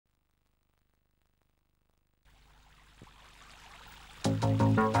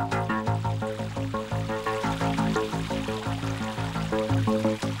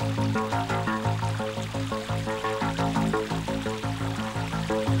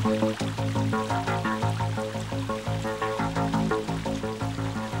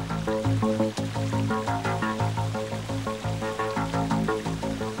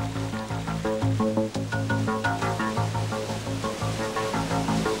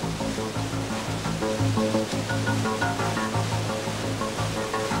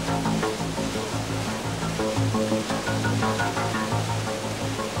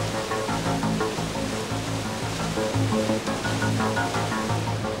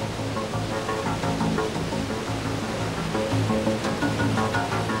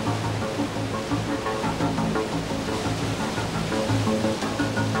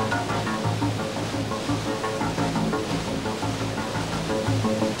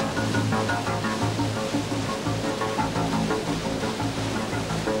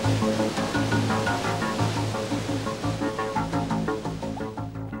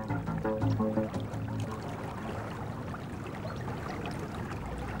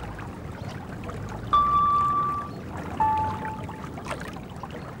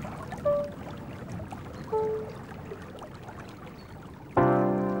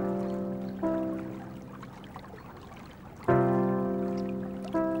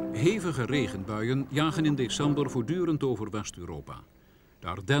Hevige regenbuien jagen in december voortdurend over West-Europa. De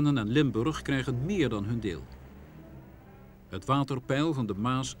Ardennen en Limburg krijgen meer dan hun deel. Het waterpeil van de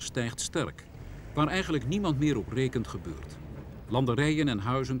Maas stijgt sterk, waar eigenlijk niemand meer op rekent gebeurt. Landerijen en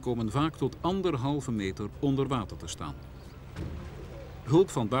huizen komen vaak tot 1,5 meter onder water te staan. Hulp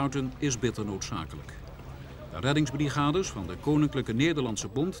van buiten is bitter noodzakelijk. De reddingsbrigades van de Koninklijke Nederlandse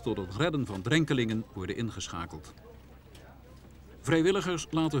Bond tot het redden van Drenkelingen worden ingeschakeld. Vrijwilligers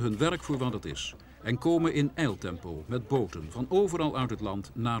laten hun werk voor wat het is en komen in eiltempo met boten van overal uit het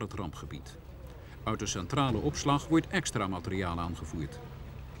land naar het rampgebied. Uit de centrale opslag wordt extra materiaal aangevoerd.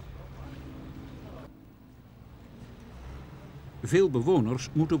 Veel bewoners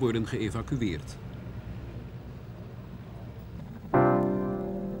moeten worden geëvacueerd.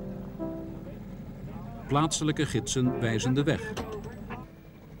 Plaatselijke gidsen wijzen de weg.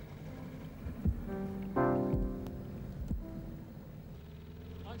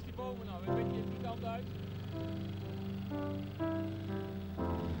 Langs die bomen nou, een beetje die kant uit.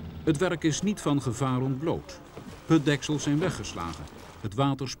 Het werk is niet van gevaar ontbloot. Putdeksels zijn weggeslagen. Het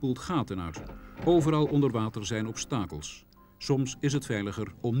water spoelt gaten uit. Overal onder water zijn obstakels. Soms is het veiliger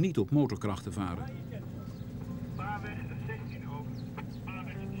om niet op motorkracht te varen. Spaarweg 16 hoog.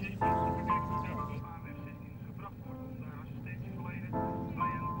 Spaarweg 16 Spaarweg 16 gebracht wordt om daar assistentie verlenen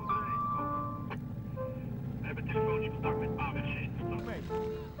bij een boerderij. Over. We hebben telefonisch contact met Spaarweg 16.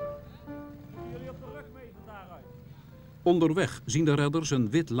 Jullie op de rug mee van daaruit. Onderweg zien de redders een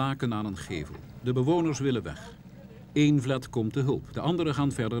wit laken aan een gevel. De bewoners willen weg. 1 vlet komt te hulp. De anderen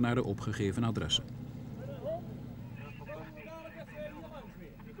gaan verder naar de opgegeven adressen.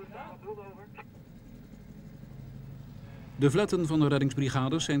 De vletten van de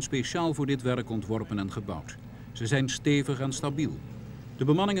reddingsbrigades zijn speciaal voor dit werk ontworpen en gebouwd. Ze zijn stevig en stabiel. De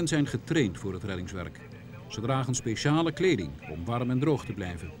bemanningen zijn getraind voor het reddingswerk. Ze dragen speciale kleding om warm en droog te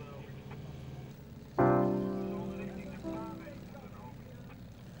blijven.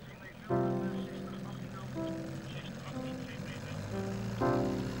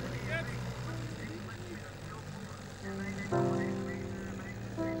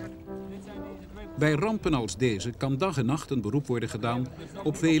 Bij rampen als deze kan dag en nacht een beroep worden gedaan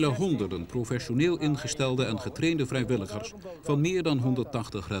op vele honderden professioneel ingestelde en getrainde vrijwilligers van meer dan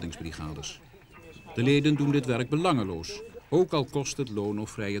 180 reddingsbrigades. De leden doen dit werk belangeloos, ook al kost het loon of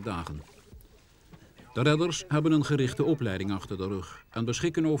vrije dagen. De redders hebben een gerichte opleiding achter de rug en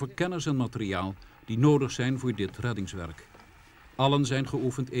beschikken over kennis en materiaal die nodig zijn voor dit reddingswerk. Allen zijn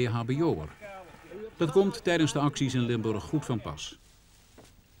geoefend EHBO-er. Dat komt tijdens de acties in Limburg goed van pas.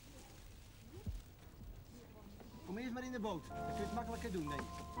 Kom eerst maar in de boot, dan kun je het makkelijker doen, denk ik.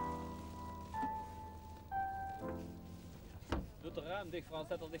 Doe het raam dicht, Frans,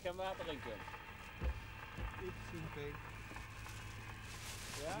 dat er geen water in komt. Iets zien, oké.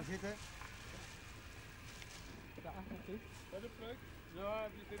 Ja? Hier zitten. Daarachter toe. Bij de pluk. Zo,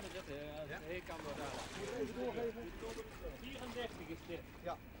 je kunt er zitten. Ja. Hier kan we daar. Even doorgeven. 34 is dit.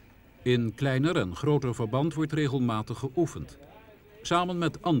 Ja. In kleiner en groter verband wordt regelmatig geoefend. Samen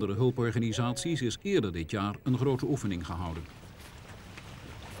met andere hulporganisaties is eerder dit jaar een grote oefening gehouden.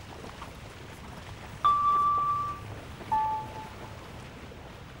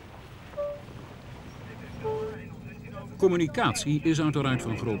 Communicatie is uiteraard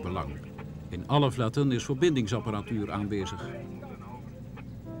van groot belang. In alle vletten is verbindingsapparatuur aanwezig.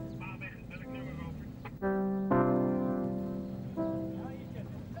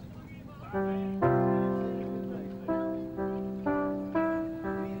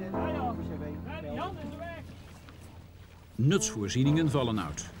 Nutsvoorzieningen vallen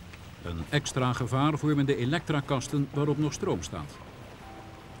uit. Een extra gevaar vormen de elektrakasten waarop nog stroom staat.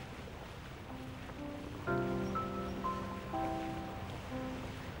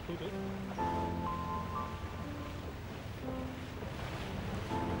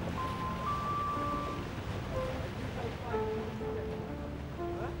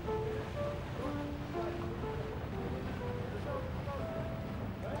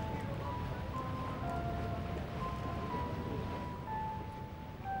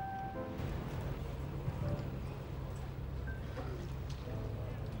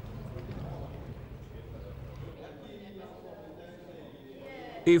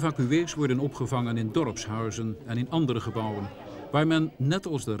 Evacuees worden opgevangen in dorpshuizen en in andere gebouwen, waar men, net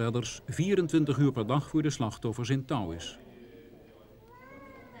als de redders, 24 uur per dag voor de slachtoffers in touw is.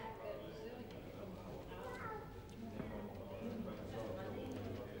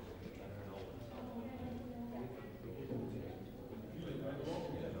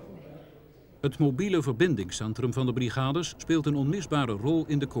 Het mobiele verbindingscentrum van de brigades speelt een onmisbare rol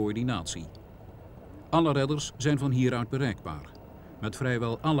in de coördinatie. Alle redders zijn van hieruit bereikbaar. Met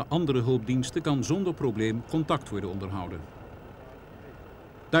vrijwel alle andere hulpdiensten kan zonder probleem contact worden onderhouden.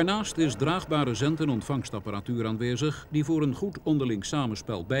 Daarnaast is draagbare zend- en ontvangstapparatuur aanwezig die voor een goed onderling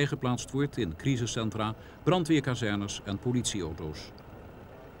samenspel bijgeplaatst wordt in crisiscentra, brandweerkazernes en politieauto's.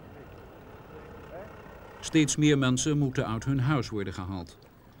 Steeds meer mensen moeten uit hun huis worden gehaald.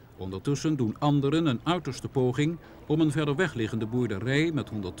 Ondertussen doen anderen een uiterste poging om een verder weg liggende boerderij met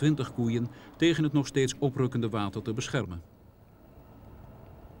 120 koeien tegen het nog steeds oprukkende water te beschermen.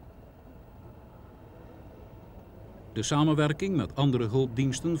 De samenwerking met andere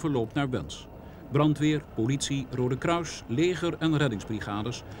hulpdiensten verloopt naar wens. Brandweer, politie, Rode Kruis, leger en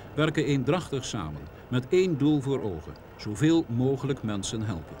reddingsbrigades werken eendrachtig samen met één doel voor ogen: zoveel mogelijk mensen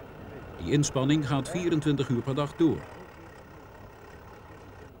helpen. Die inspanning gaat 24 uur per dag door.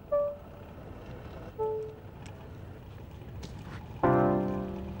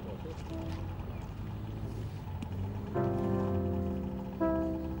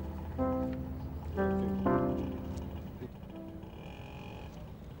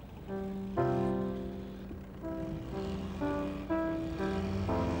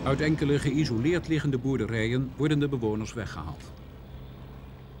 Uit enkele geïsoleerd liggende boerderijen worden de bewoners weggehaald.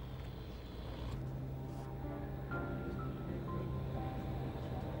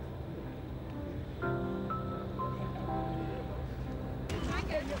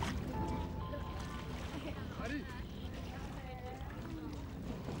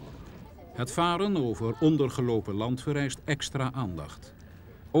 Het varen over ondergelopen land vereist extra aandacht.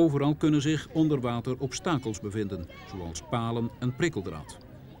 Overal kunnen zich onder water obstakels bevinden, zoals palen en prikkeldraad.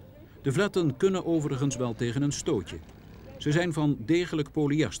 De vletten kunnen overigens wel tegen een stootje. Ze zijn van degelijk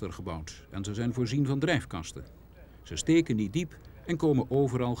polyester gebouwd en ze zijn voorzien van drijfkasten. Ze steken niet diep en komen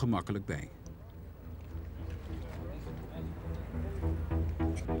overal gemakkelijk bij.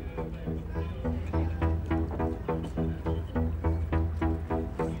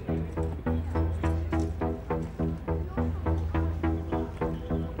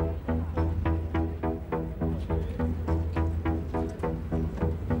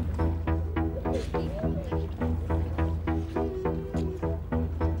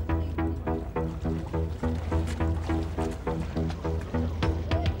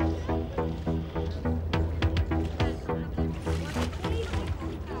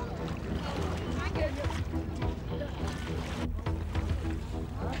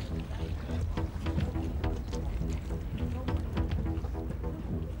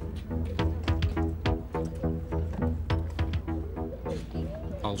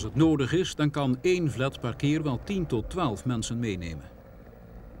 Als het nodig is, dan kan één vlet per keer wel 10 tot 12 mensen meenemen.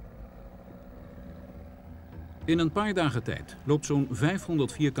 In een paar dagen tijd loopt zo'n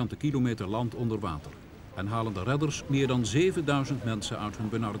 500 vierkante kilometer land onder water en halen de redders meer dan 7000 mensen uit hun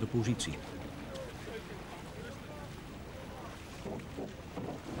benarde positie.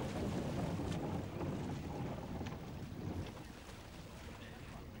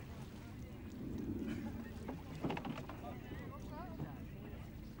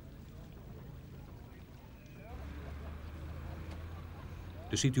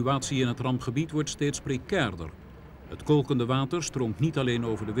 De situatie in het rampgebied wordt steeds precairder. Het kolkende water stroomt niet alleen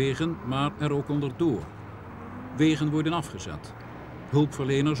over de wegen, maar er ook onderdoor. Wegen worden afgezet.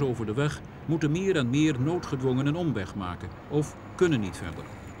 Hulpverleners over de weg moeten meer en meer noodgedwongen een omweg maken of kunnen niet verder.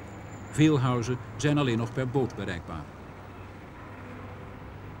 Veel huizen zijn alleen nog per boot bereikbaar.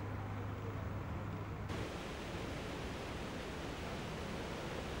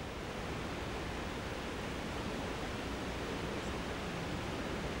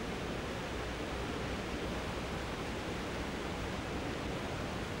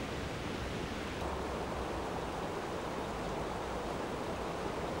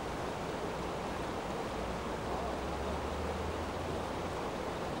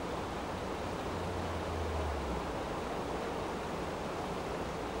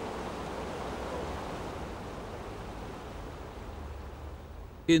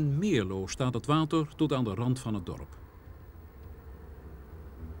 In Meerlo staat het water tot aan de rand van het dorp.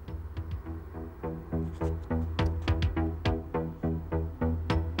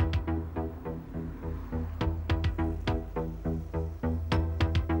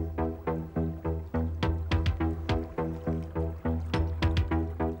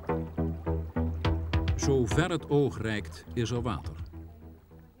 Zo ver het oog reikt is er water.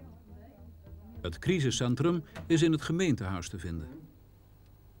 Het crisiscentrum is in het gemeentehuis te vinden.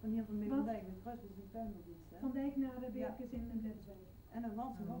 Van Dijk naar de werkers in Blitterswijk. En een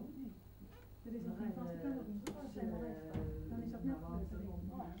Wanssum ook niet. Er is nog geen vaste pendeldienst. Dan is dat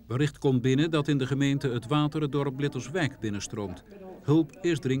net Bericht komt binnen dat in de gemeente het water het dorp Blitterswijk binnenstroomt. Hulp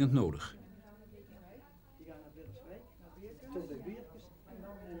is dringend nodig. Die gaan naar Blitterswijk, naar Werkers.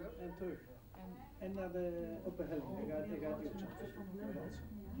 terug. En naar de, op de helling, dan gaat hij ook zo.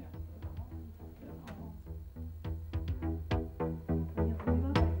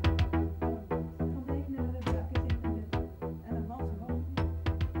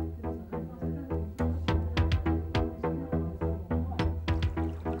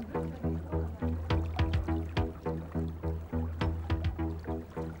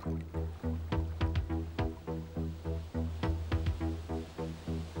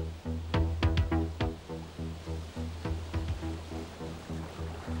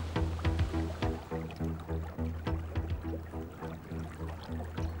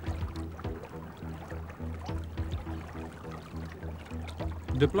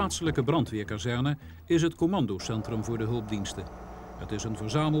 De plaatselijke brandweerkazerne is het commandocentrum voor de hulpdiensten. Het is een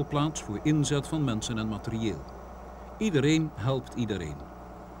verzamelplaats voor inzet van mensen en materieel. Iedereen helpt iedereen.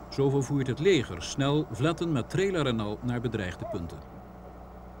 Zo vervoert het leger snel vletten met trailer en al naar bedreigde punten.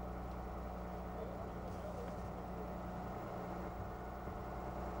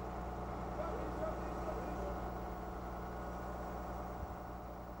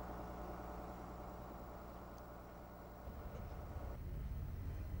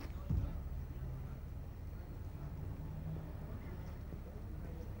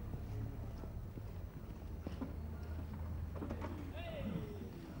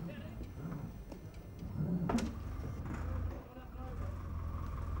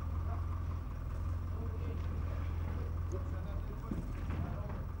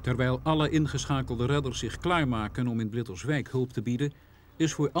 Terwijl alle ingeschakelde redders zich klaarmaken om in Blitterswijk hulp te bieden,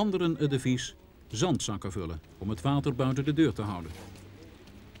 is voor anderen het devies zandzakken vullen om het water buiten de deur te houden.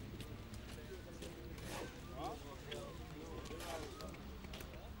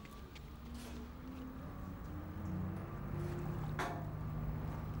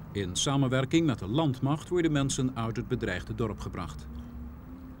 In samenwerking met de landmacht worden mensen uit het bedreigde dorp gebracht.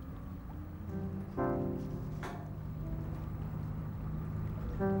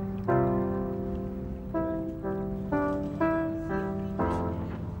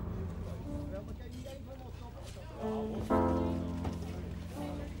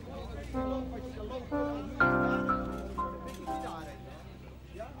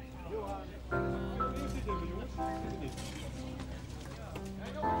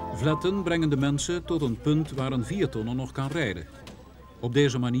 Vletten brengen de mensen tot een punt waar een 4-tonner nog kan rijden. Op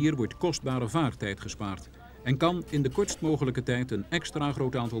deze manier wordt kostbare vaartijd gespaard en kan in de kortst mogelijke tijd een extra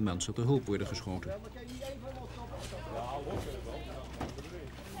groot aantal mensen te hulp worden geschoten.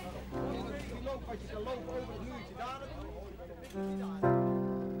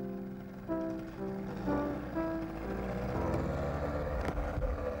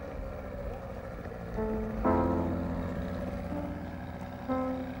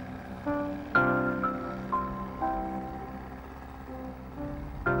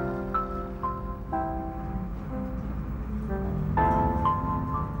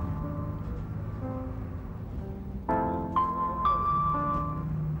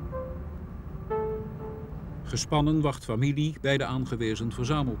 Gespannen wacht familie bij de aangewezen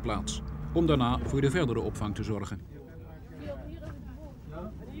verzamelplaats, om daarna voor de verdere opvang te zorgen.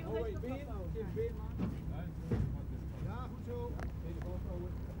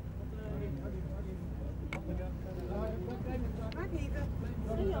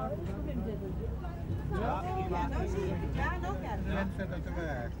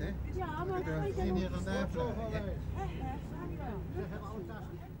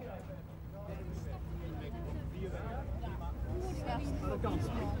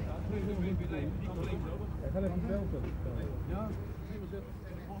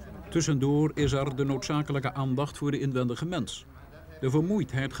 Tussendoor is er de noodzakelijke aandacht voor de inwendige mens. De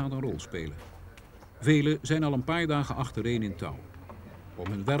vermoeidheid gaat een rol spelen. Velen zijn al een paar dagen achtereen in touw. Om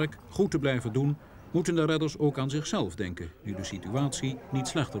hun werk goed te blijven doen, moeten de redders ook aan zichzelf denken, nu de situatie niet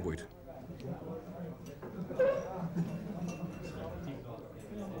slechter wordt.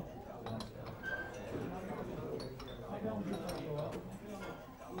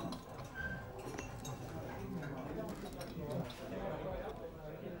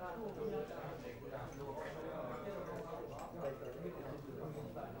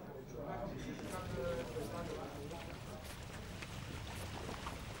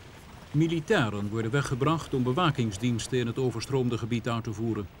 Militairen worden weggebracht om bewakingsdiensten in het overstroomde gebied uit te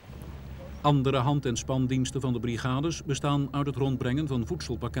voeren. Andere hand- en spandiensten van de brigades bestaan uit het rondbrengen van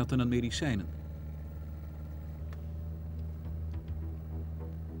voedselpakketten en medicijnen.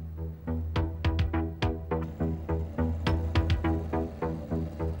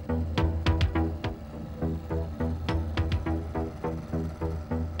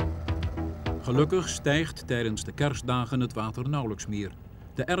 Gelukkig stijgt tijdens de kerstdagen het water nauwelijks meer.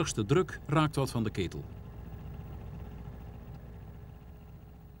 De ergste druk raakt wat van de ketel.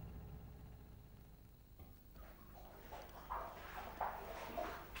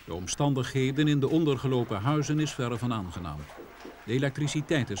 De omstandigheden in de ondergelopen huizen is verre van aangenaam. De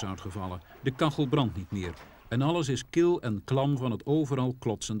elektriciteit is uitgevallen, de kachel brandt niet meer en alles is kil en klam van het overal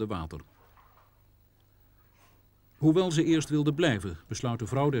klotsende water. Hoewel ze eerst wilde blijven, besluit de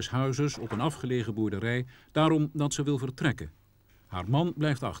vrouw des huizes op een afgelegen boerderij daarom dat ze wil vertrekken. Haar man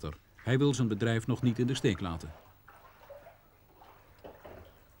blijft achter. Hij wil zijn bedrijf nog niet in de steek laten.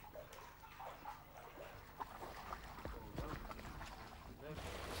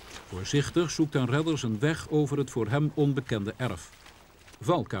 Voorzichtig zoekt een redder zijn weg over het voor hem onbekende erf.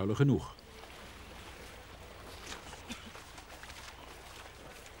 Valkuilen genoeg.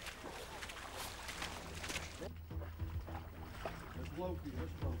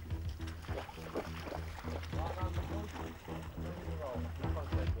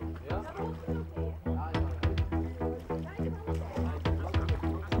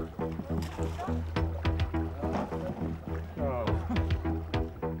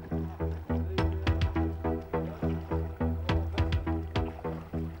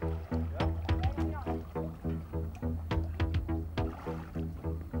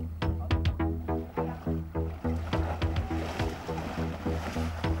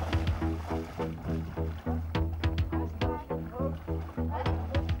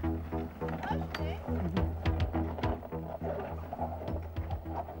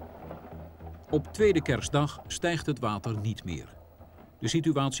 Op tweede kerstdag stijgt het water niet meer. De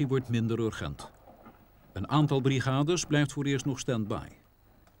situatie wordt minder urgent. Een aantal brigades blijft voor eerst nog stand-by.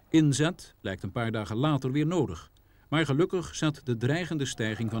 Inzet lijkt een paar dagen later weer nodig. Maar gelukkig zet de dreigende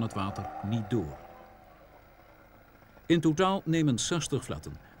stijging van het water niet door. In totaal nemen 60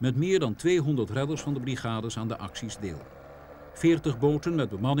 vletten met meer dan 200 redders van de brigades aan de acties deel. 40 boten met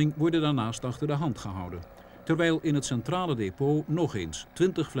bemanning worden daarnaast achter de hand gehouden. Terwijl in het centrale depot nog eens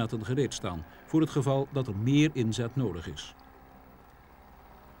 20 vletten gereed staan voor het geval dat er meer inzet nodig is.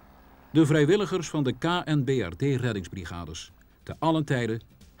 De vrijwilligers van de KNBRD reddingsbrigades. Te allen tijden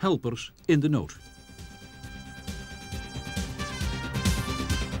helpers in de nood.